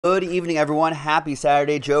Good evening, everyone. Happy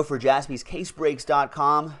Saturday. Joe for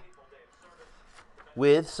JaspysCaseBreaks.com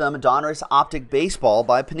with some Donruss Optic Baseball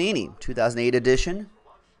by Panini, 2008 edition.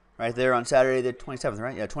 Right there on Saturday the 27th,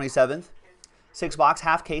 right? Yeah, 27th. 6-box,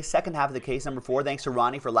 half case, second half of the case, number 4. Thanks to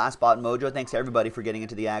Ronnie for Last Spot Mojo. Thanks to everybody for getting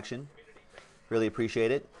into the action. Really appreciate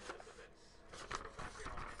it.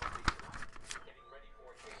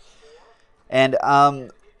 And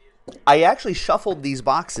I actually shuffled these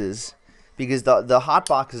boxes because the hot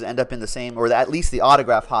boxes end up in the same, or at least the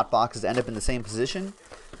autograph hot boxes end up in the same position.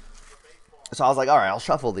 So I was like, all right, I'll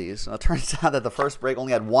shuffle these. And it turns out that the first break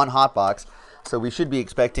only had one hot box, so we should be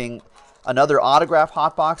expecting another autograph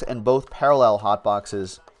hot box and both parallel hot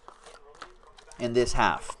boxes in this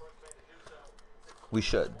half. We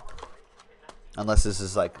should. Unless this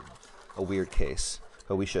is like a weird case,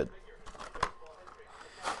 but we should.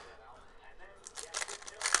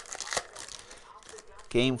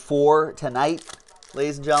 Game 4 tonight,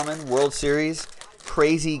 ladies and gentlemen, World Series.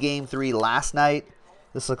 Crazy Game 3 last night.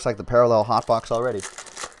 This looks like the parallel hot box already,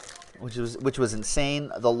 which was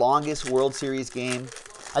insane. The longest World Series game,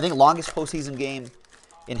 I think longest postseason game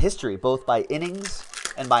in history, both by innings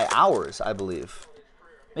and by hours, I believe.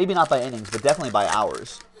 Maybe not by innings, but definitely by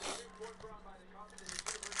hours.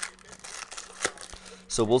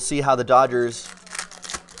 So we'll see how the Dodgers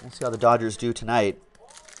do tonight.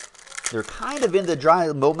 They're kind of in the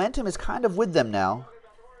dry. Momentum is kind of with them now.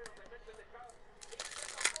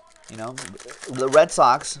 You know, the Red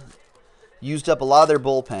Sox used up a lot of their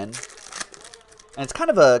bullpen, and it's kind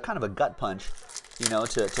of a gut punch, you know,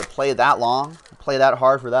 to play that long, play that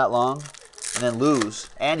hard for that long, and then lose.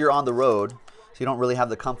 And you're on the road, so you don't really have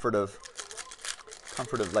the comfort of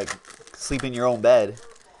like sleeping in your own bed,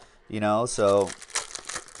 you know. So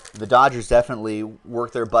the Dodgers definitely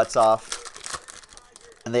worked their butts off.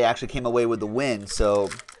 And they actually came away with the win, so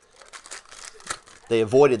they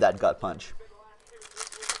avoided that gut punch.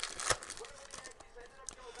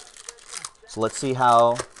 So let's see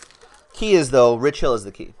how. Key is though, Rich Hill is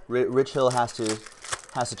the key. Rich Hill has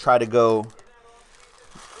to try to go,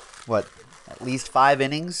 what, at least 5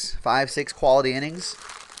 innings, 5-6 quality innings.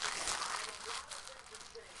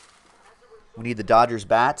 We need the Dodgers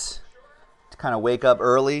bats to kind of wake up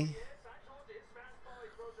early.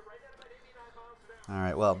 All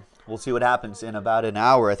right, well, we'll see what happens in about an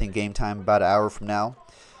hour. I think game time about an hour from now.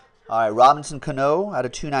 All right, Robinson Cano out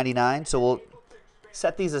of $2.99. So we'll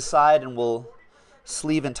set these aside and we'll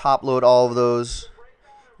sleeve and top load all of those.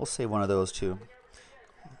 We'll save one of those too.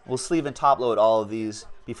 We'll sleeve and top load all of these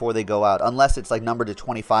before they go out, unless it's like numbered to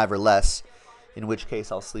 25 or less, in which case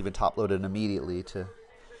I'll sleeve and top load it immediately to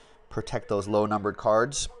protect those low numbered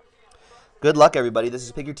cards. Good luck, everybody. This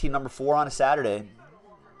is Pick Your Team number 4 on a Saturday.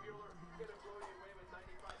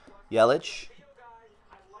 Yelich.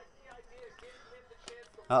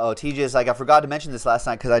 TJ is like, I forgot to mention this last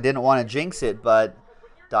night because I didn't want to jinx it, but ...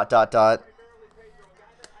 Thiago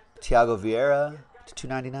Vieira to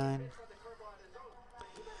 $2.99.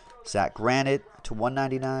 Zach Granite to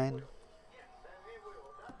 $1.99.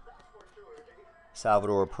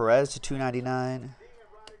 Salvador Perez to $2.99.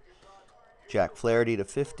 Jack Flaherty to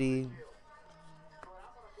 $50.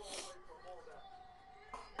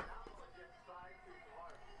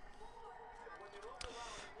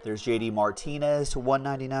 There's J.D. Martinez to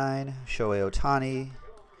 $1.99. Shohei Ohtani.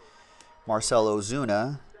 Marcell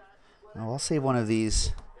Ozuna. Oh, I'll save one of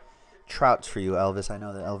these Trouts for you, Elvis. I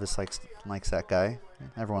know that Elvis likes that guy.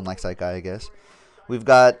 Everyone likes that guy, I guess. We've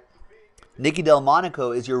got Nicky Delmonico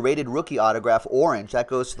is your rated rookie autograph, orange. That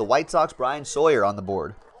goes to the White Sox. Brian Sawyer on the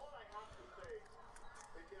board.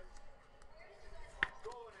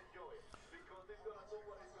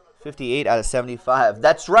 $58 out of $75.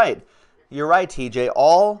 That's right. You're right, TJ.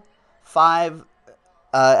 All 5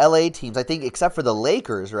 LA teams, I think, except for the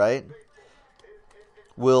Lakers, right,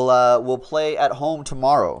 will play at home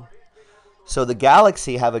tomorrow. So the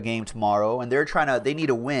Galaxy have a game tomorrow, and they need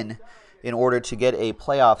a win in order to get a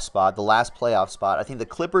playoff spot, the last playoff spot. I think the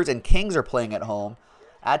Clippers and Kings are playing at home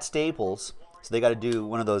at Staples, so they got to do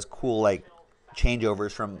one of those cool like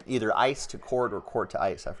changeovers from either ice to court or court to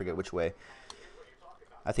ice. I forget which way.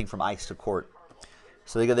 I think from ice to court.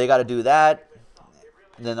 So they got to do that.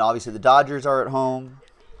 And then obviously the Dodgers are at home.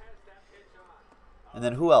 And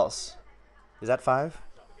then who else? Is that 5?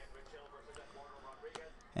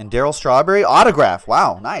 And Darryl Strawberry. Autograph.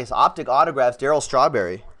 Wow, nice. Optic autographs, Darryl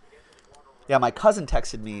Strawberry. Yeah, my cousin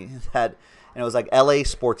texted me that, and it was like LA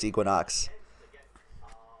Sports Equinox.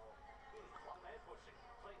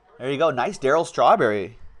 There you go. Nice Darryl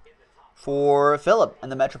Strawberry for Phillip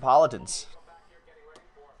and the Metropolitans.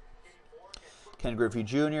 Ken Griffey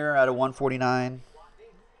Jr. out of 149.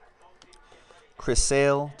 Chris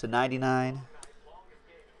Sale to 99.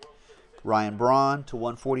 Ryan Braun to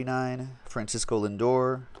 149. Francisco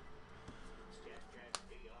Lindor.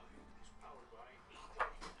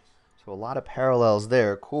 So a lot of parallels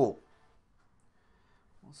there. Cool.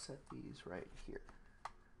 We'll set these right here.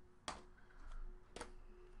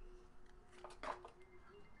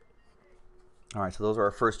 All right, so those are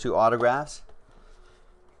our first 2 autographs.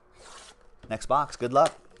 Next box, good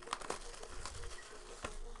luck.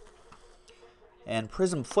 And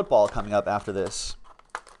Prism Football coming up after this.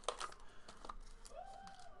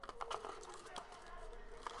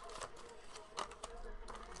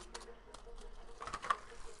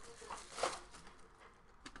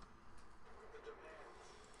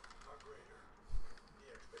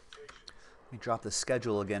 Let me drop the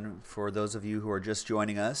schedule again for those of you who are just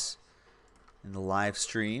joining us in the live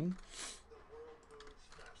stream.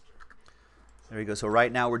 There you go. So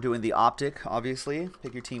right now we're doing the Optic, obviously.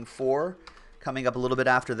 Pick your team 4. Coming up a little bit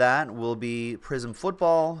after that will be Prism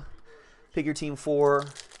Football. Pick your team 4.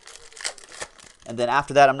 And then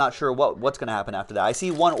after that, I'm not sure what's going to happen after that. I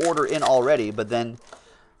see one order in already, but then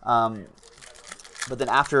after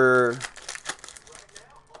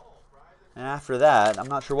that, I'm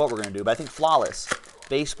not sure what we're going to do. But I think Flawless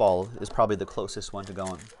Baseball is probably the closest one to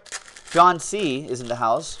going. John C. is in the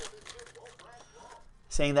house,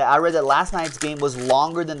 saying that I read that last night's game was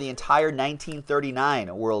longer than the entire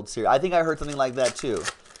 1939 World Series. I think I heard something like that too.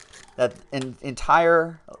 That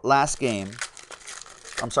entire last game,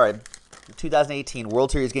 I'm sorry, 2018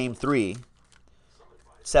 World Series Game 3,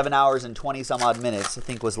 7 hours and 20 some odd minutes, I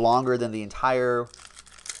think was longer than the entire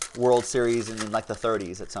World Series in like the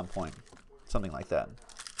 30s at some point. Something like that.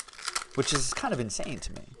 Which is kind of insane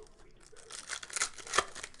to me.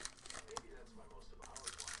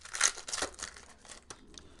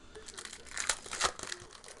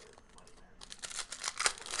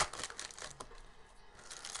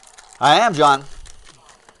 I am, John.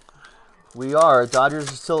 We are.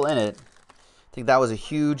 Dodgers are still in it. I think that was a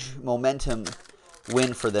huge momentum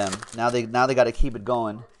win for them. Now they got to keep it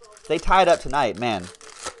going. If they tie it up tonight, man,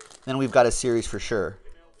 then we've got a series for sure.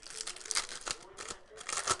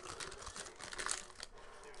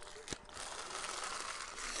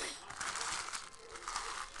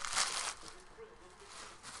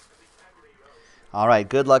 All right,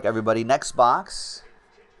 good luck, everybody. Next box.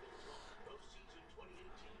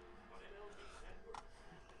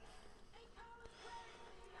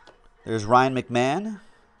 There's Ryan McMahon,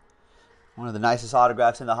 one of the nicest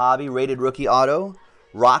autographs in the hobby. Rated rookie auto.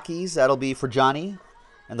 Rockies, that'll be for Johnny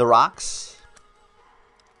and the Rocks.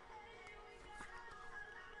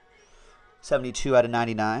 72 out of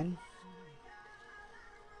 99.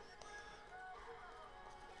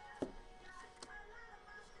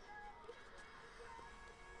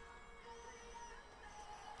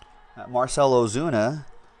 Marcell Ozuna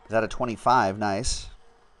is out of 25. Nice.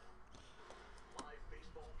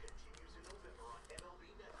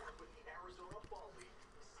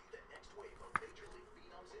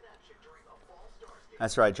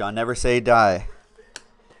 That's right, John. Never say die.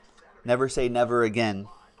 Never say never again.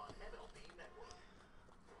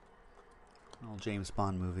 Old James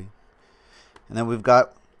Bond movie. And then we've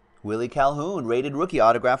got Willie Calhoun, rated rookie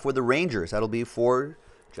autograph for the Rangers. That'll be for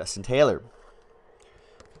Justin Taylor.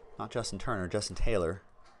 Not Justin Turner, Justin Taylor.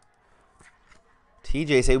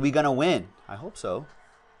 TJ say we gonna win. I hope so.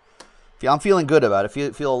 I'm feeling good about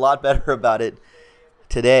it. Feel a lot better about it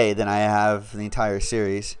today than I have the entire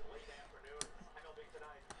series.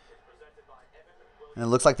 And it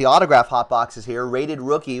looks like the autograph hot box is here. Rated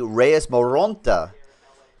rookie Reyes Moronta.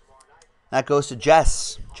 That goes to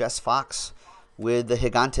Jess Fox with the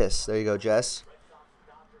Gigantes. There you go, Jess.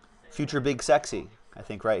 Future Big Sexy, I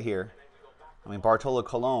think, right here. I mean, Bartolo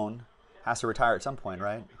Colon has to retire at some point,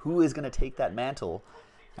 right? Who is going to take that mantle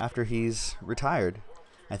after he's retired?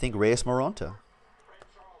 I think Reyes Moronta.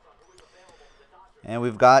 And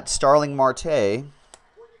we've got Starling Marte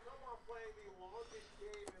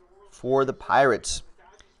for the Pirates.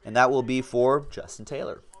 And that will be for Justin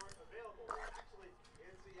Taylor.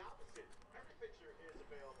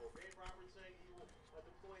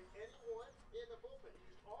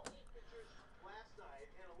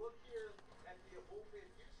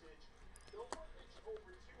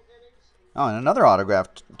 Oh, and another autograph,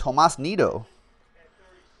 Tomas Nido.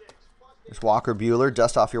 There's Walker Buehler.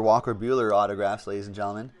 Dust off your Walker Buehler autographs, ladies and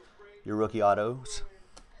gentlemen. Your rookie autos.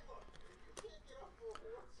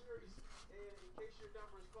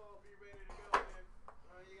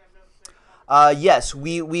 Yes,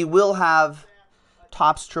 we will have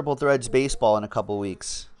Topps Triple Threads Baseball in a couple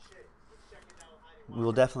weeks.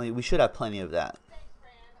 We should have plenty of that.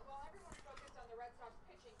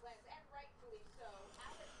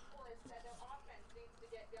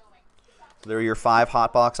 There are your 5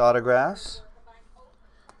 hot box autographs.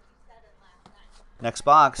 Next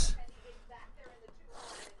box.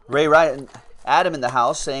 Ray Wright, Adam in the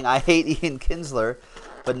house saying, I hate Ian Kinsler,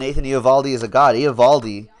 but Nathan Eovaldi is a god.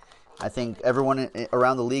 Eovaldi, I think everyone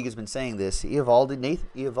around the league has been saying this. Nathan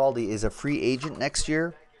Eovaldi is a free agent next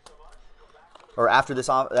year. Or after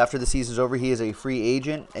the season's over, he is a free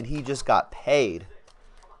agent, and he just got paid.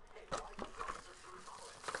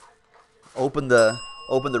 Open the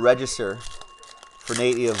register for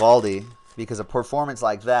Nate Eovaldi, because a performance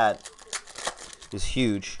like that is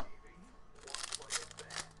huge.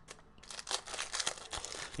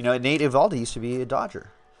 You know, Nate Eovaldi used to be a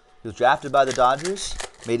Dodger. He was drafted by the Dodgers,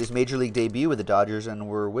 made his major league debut with the Dodgers, and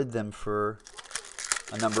were with them for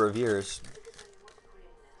a number of years.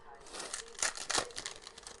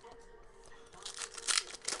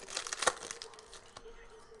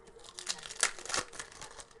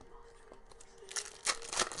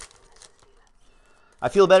 I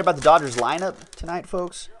feel better about the Dodgers lineup tonight,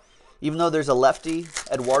 folks. Even though there's a lefty,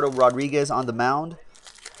 Eduardo Rodriguez, on the mound,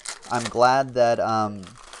 I'm glad that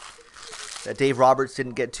that Dave Roberts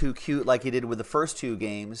didn't get too cute like he did with the first 2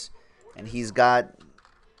 games, and he's got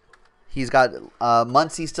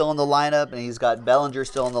Muncy still in the lineup, and he's got Bellinger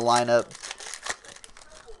still in the lineup.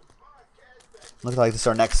 Looks like this is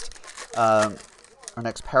our next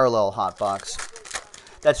parallel hot box.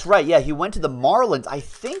 That's right. Yeah, he went to the Marlins. I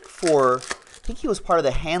think he was part of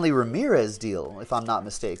the Hanley Ramirez deal, if I'm not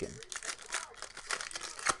mistaken.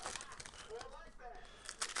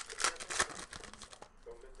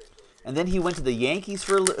 And then he went to the Yankees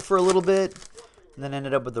for a little bit, and then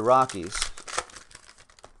ended up with the Rockies.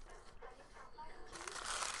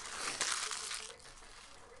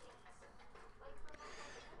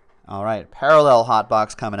 All right, parallel hot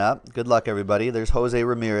box coming up. Good luck, everybody. There's Jose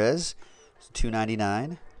Ramirez,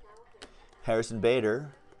 $2.99. Harrison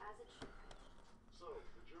Bader.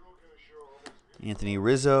 Anthony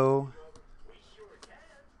Rizzo.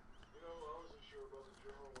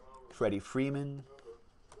 Freddie Freeman.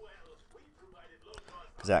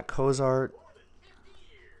 Zach Cozart.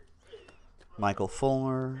 Michael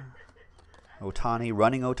Fulmer. Ohtani,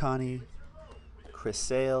 running Ohtani. Chris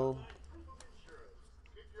Sale.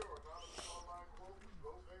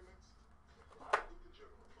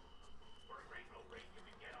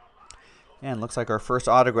 And looks like our first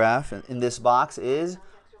autograph in this box is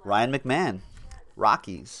Ryan McMahon.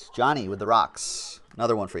 Rockies. Johnny with the Rocks.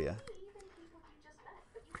 Another one for you.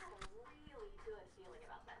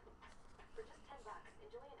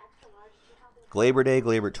 Gleyber Day,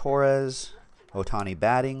 Gleyber Torres. Ohtani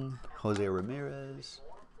batting. Jose Ramirez.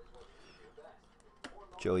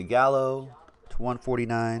 Joey Gallo to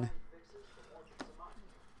 149.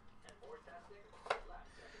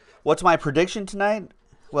 What's my prediction tonight?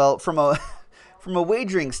 Well, from a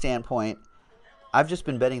wagering standpoint, I've just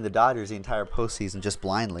been betting the Dodgers the entire postseason just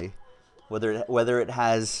blindly, whether it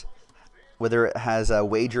has a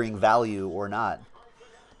wagering value or not.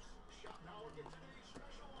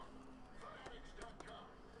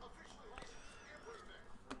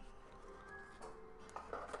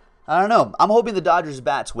 I don't know. I'm hoping the Dodgers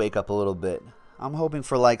bats wake up a little bit. I'm hoping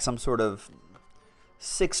for like some sort of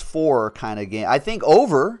 6-4 kind of game. I think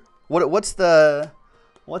over. What's the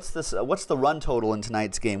run total in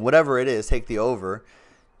tonight's game? Whatever it is, take the over.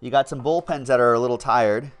 You got some bullpens that are a little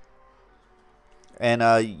tired, and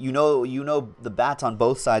you know the bats on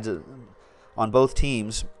both sides on both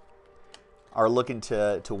teams are looking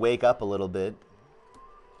to wake up a little bit.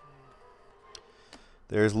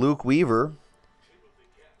 There's Luke Weaver.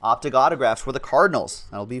 Optic autographs for the Cardinals.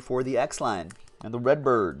 That'll be for the X-Line and the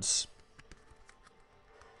Redbirds.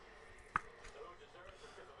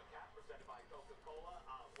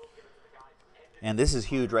 And this is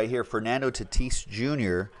huge right here. Fernando Tatis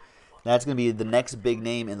Jr. That's going to be the next big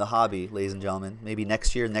name in the hobby, ladies and gentlemen. Maybe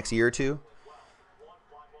next year or two.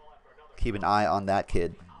 Keep an eye on that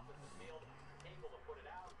kid.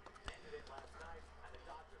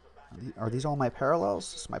 Are these all my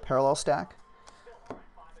parallels? This is my parallel stack?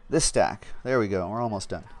 This stack. There we go. We're almost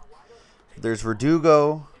done. There's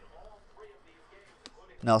Verdugo.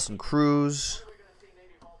 Nelson Cruz.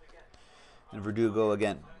 And Verdugo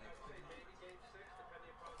again.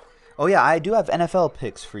 Oh yeah, I do have NFL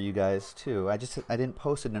picks for you guys too. I didn't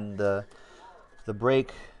post it in the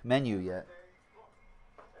break menu yet.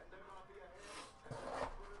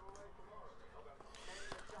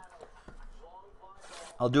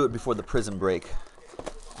 I'll do it before the prison break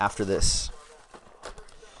after this.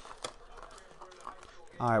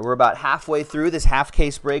 All right, we're about halfway through this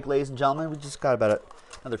half-case break, ladies and gentlemen. We just got about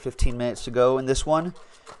another 15 minutes to go in this one.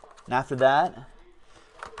 And after that,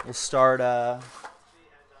 we'll start.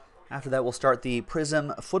 After that, we'll start the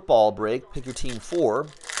Prism football break. Pick your team 4,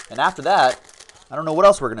 and after that, I don't know what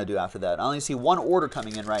else we're gonna do after that. I only see one order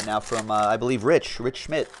coming in right now from I believe Rich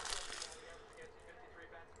Schmidt.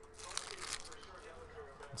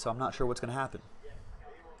 So I'm not sure what's gonna happen,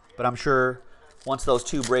 but I'm sure once those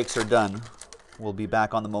 2 breaks are done, we'll be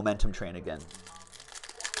back on the momentum train again.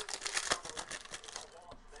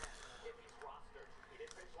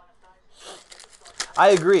 I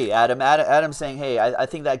agree, Adam. Adam's saying, hey, I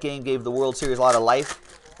think that game gave the World Series a lot of life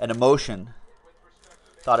and emotion.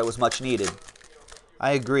 Thought it was much needed.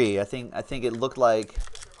 I agree. I think it looked like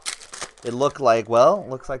well,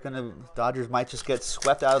 looks like the Dodgers might just get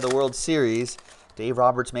swept out of the World Series. Dave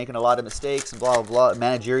Roberts making a lot of mistakes and blah blah blah.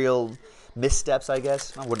 Managerial missteps, I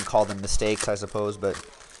guess. I wouldn't call them mistakes, I suppose, but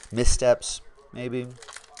missteps maybe.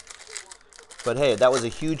 But hey, that was a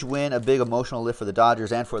huge win, a big emotional lift for the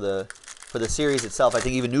Dodgers and for the series itself. I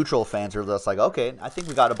think even neutral fans are just like, okay, I think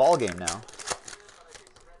we got a ball game now.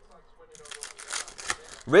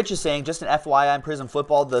 Rich is saying, just an FYI on Prism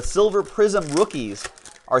Football, the Silver Prism rookies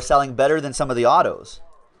are selling better than some of the autos.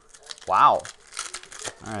 Wow.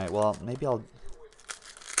 All right, well, maybe I'll...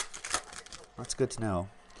 That's good to know.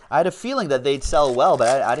 I had a feeling that they'd sell well,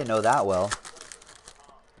 but I didn't know that well.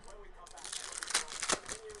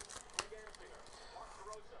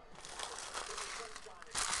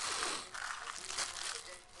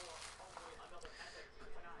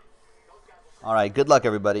 All right, good luck,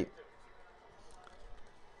 everybody.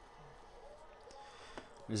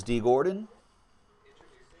 There's D. Gordon.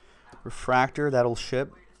 Refractor, that'll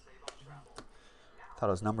ship. Thought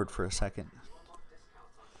it was numbered for a second.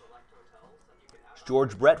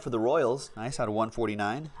 George Brett for the Royals. Nice, out of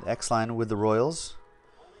 149. The X-line with the Royals.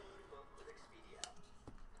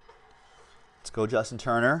 Let's go Justin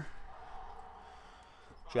Turner.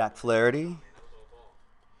 Jack Flaherty.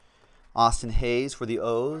 Austin Hayes for the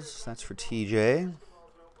O's. That's for TJ.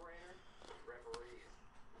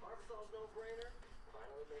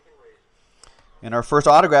 And our first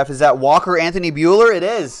autograph is that Walker Anthony Buehler. It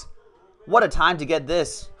is. What a time to get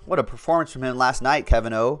this. What a performance from him last night,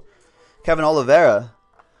 Kevin O. Kevin Oliveira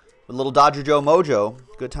with little Dodger Joe mojo.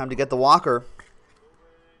 Good time to get the Walker.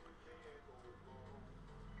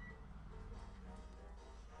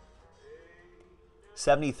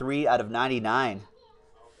 $73 out of 99.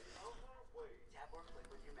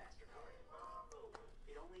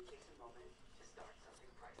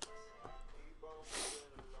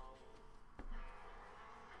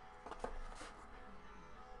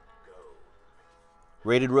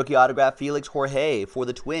 Rated rookie autograph, Felix Jorge for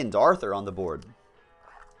the Twins. Arthur on the board.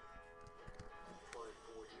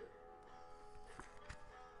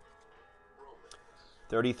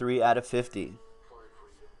 $33 out of 50.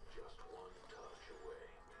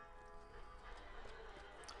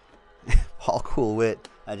 Paul Coolwit.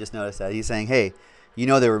 I just noticed that. He's saying, hey, you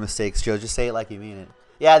know there were mistakes, Joe. Just say it like you mean it.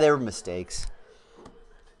 Yeah, there were mistakes.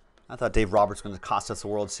 I thought Dave Roberts was going to cost us the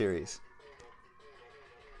World Series.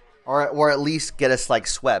 Or at least get us, like,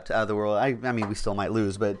 swept out of the world. I mean, we still might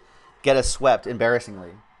lose, but get us swept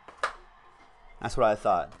embarrassingly. That's what I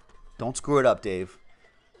thought. Don't screw it up, Dave.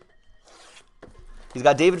 He's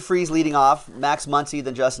got David Freese leading off, Max Muncy,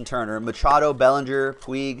 then Justin Turner, Machado, Bellinger,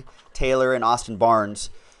 Puig, Taylor, and Austin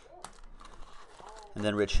Barnes. And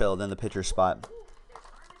then Rich Hill, then the pitcher spot.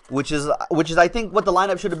 Which is I think, what the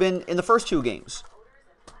lineup should have been in the first 2 games.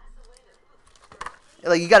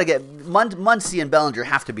 Like, you got to get Muncy and Bellinger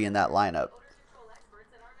have to be in that lineup.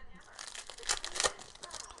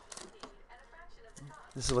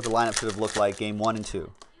 This is what the lineup should have looked like game 1 and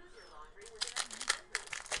 2.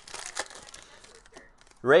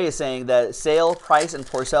 Ray is saying that Sale, Price, and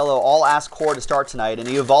Porcello all asked Core to start tonight, and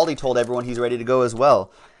Eovaldi told everyone he's ready to go as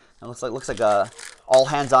well. It looks like a all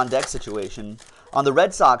hands on deck situation. On the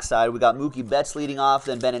Red Sox side, we got Mookie Betts leading off,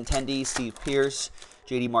 then Benintendi, Steve Pearce,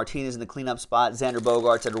 J.D. Martinez in the cleanup spot, Xander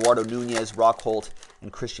Bogaerts, Eduardo Nunez, Rock Holt,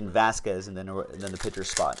 and Christian Vasquez, and then the pitcher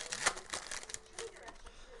spot.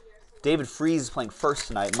 David Freese is playing first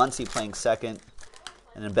tonight, Muncy playing second,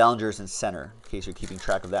 and then Bellinger's in center, in case you're keeping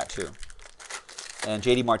track of that too. And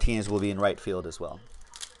J.D. Martinez will be in right field as well.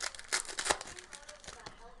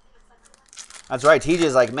 That's right,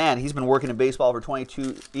 TJ's like, man, he's been working in baseball for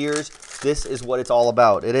 22 years. This is what it's all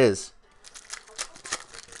about. It is.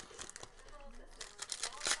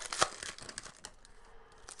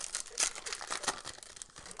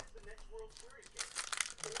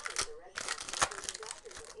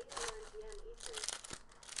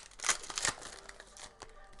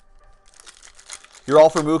 You're all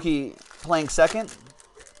for Mookie playing second?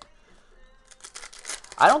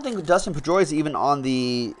 I don't think Dustin Pedroia is even on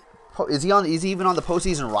the Is he on? Is he even on the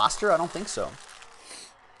postseason roster? I don't think so.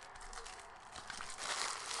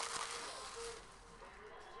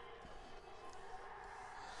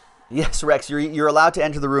 Yes, Rex, you're allowed to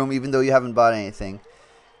enter the room even though you haven't bought anything.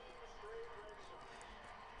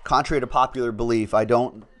 Contrary to popular belief, I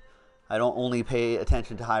don't only pay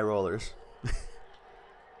attention to high rollers.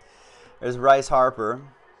 There's Bryce Harper.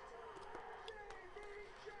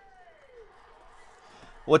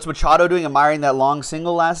 What's Machado doing? Admiring that long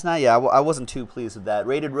single last night? Yeah, I wasn't too pleased with that.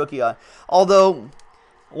 Rated rookie. Although,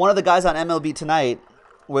 one of the guys on MLB Tonight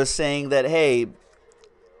was saying that, hey,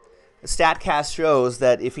 StatCast shows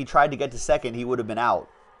that if he tried to get to second, he would have been out.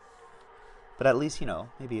 But at least,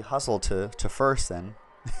 maybe hustle to first then.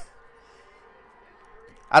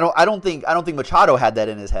 I don't think Machado had that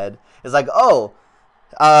in his head. It's like, oh,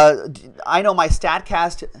 I know my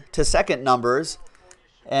StatCast to second numbers,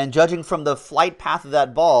 and judging from the flight path of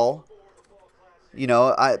that ball,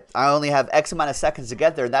 I only have X amount of seconds to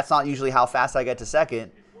get there, and that's not usually how fast I get to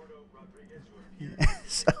second.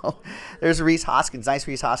 So there's Rhys Hoskins. Nice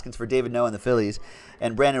Rhys Hoskins for David Noah and the Phillies.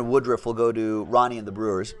 And Brandon Woodruff will go to Ronnie and the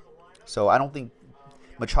Brewers. So I don't think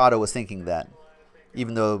Machado was thinking that,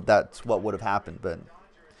 even though that's what would have happened.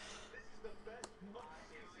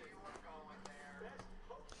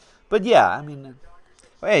 But yeah, I mean,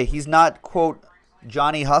 hey, he's not, quote,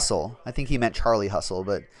 Johnny Hustle. I think he meant Charlie Hustle.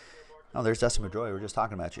 But, oh, there's Dustin Pedroia. We were just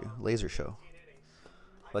talking about you. Laser show.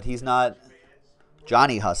 But he's not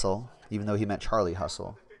Johnny Hustle, even though he meant Charlie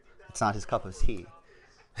Hustle. It's not his cup of tea.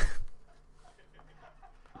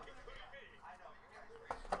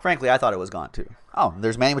 Frankly, I thought it was gone too. Oh,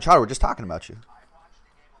 there's Manny Machado. We're just talking about you.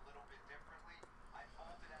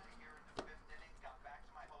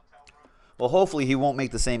 Well, hopefully he won't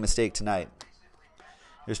make the same mistake tonight.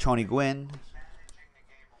 There's Tony Gwynn.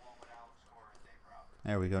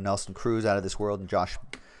 There we go. Nelson Cruz out of this world, and Josh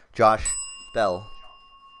Bell.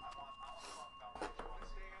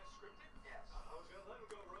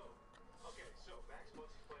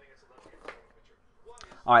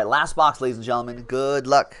 All right, last box, ladies and gentlemen. Good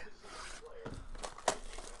luck.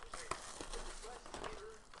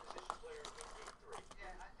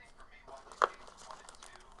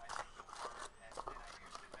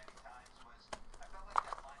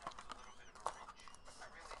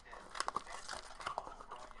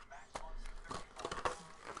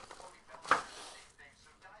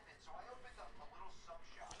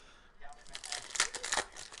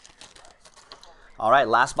 All right,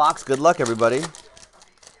 last box. Good luck, everybody.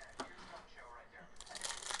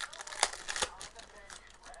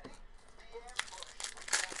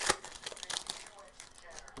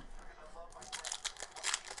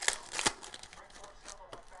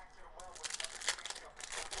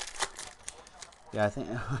 Yeah, I think.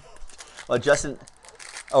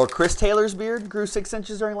 Well, Chris Taylor's beard grew 6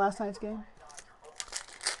 inches during last night's game.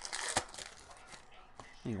 I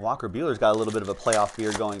think Walker Buehler's got a little bit of a playoff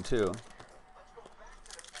beard going too.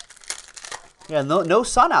 Yeah, no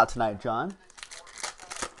sun out tonight, John.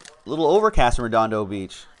 A little overcast in Redondo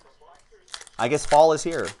Beach. I guess fall is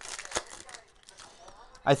here.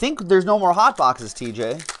 I think there's no more hot boxes,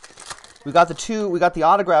 TJ. We got the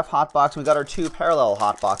autograph hot box, and we got our 2 parallel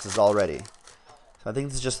hot boxes already. So I think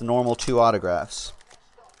this is just the normal 2 autographs.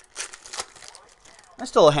 There's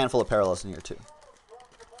still a handful of parallels in here too.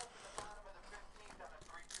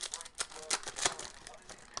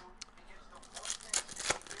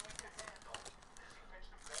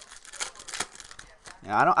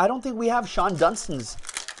 Yeah, I don't think we have Sean Dunstons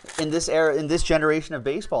in this era, in this generation of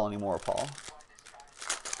baseball anymore, Paul.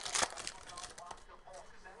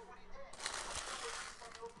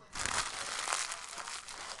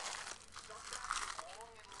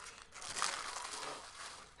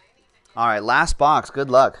 All right, last box. Good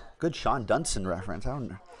luck. Good Sean Dunston reference. I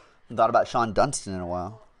haven't thought about Sean Dunston in a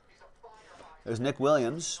while. There's Nick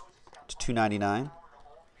Williams to $2.99.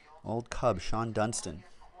 Old Cub, Sean Dunston.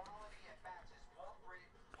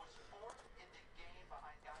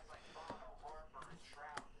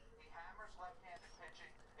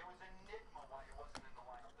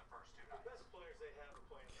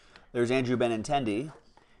 There's Andrew Benintendi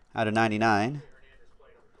out of 99.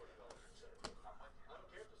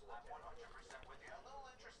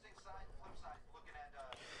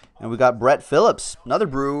 And we got Brett Phillips, another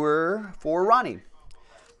Brewer for Ronnie.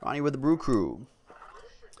 Ronnie with the Brew Crew.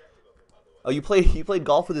 Oh, you played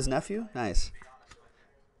golf with his nephew? Nice.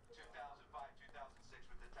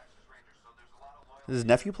 Does his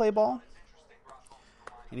nephew play ball?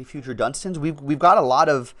 Any future Dunstons? We've got a lot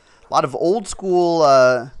of old school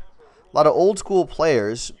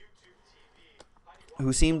players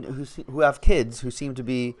who have kids who seem to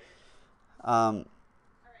be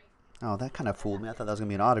Oh, that kind of fooled me. I thought that was going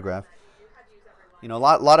to be an autograph. You know, a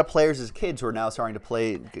lot of players as kids who are now starting to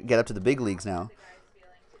play, get up to the big leagues now.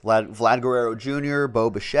 Vlad Guerrero Jr., Bo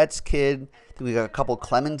Bichette's kid. I think we got a couple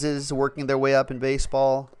Clemenses working their way up in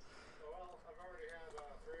baseball.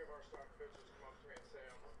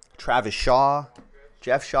 Travis Shaw,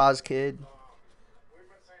 Jeff Shaw's kid.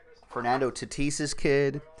 Fernando Tatis's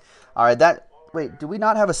kid. All right, wait, do we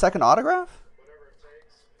not have a second autograph?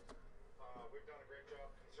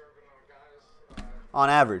 On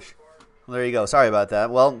average. Well, there you go. Sorry about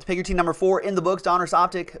that. Well, pick your team number 4 in the books. Donruss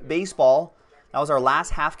Optic Baseball. That was our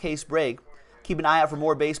last half case break. Keep an eye out for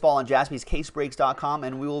more baseball on jaspyscasebreaks.com,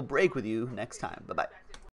 and we will break with you next time. Bye-bye.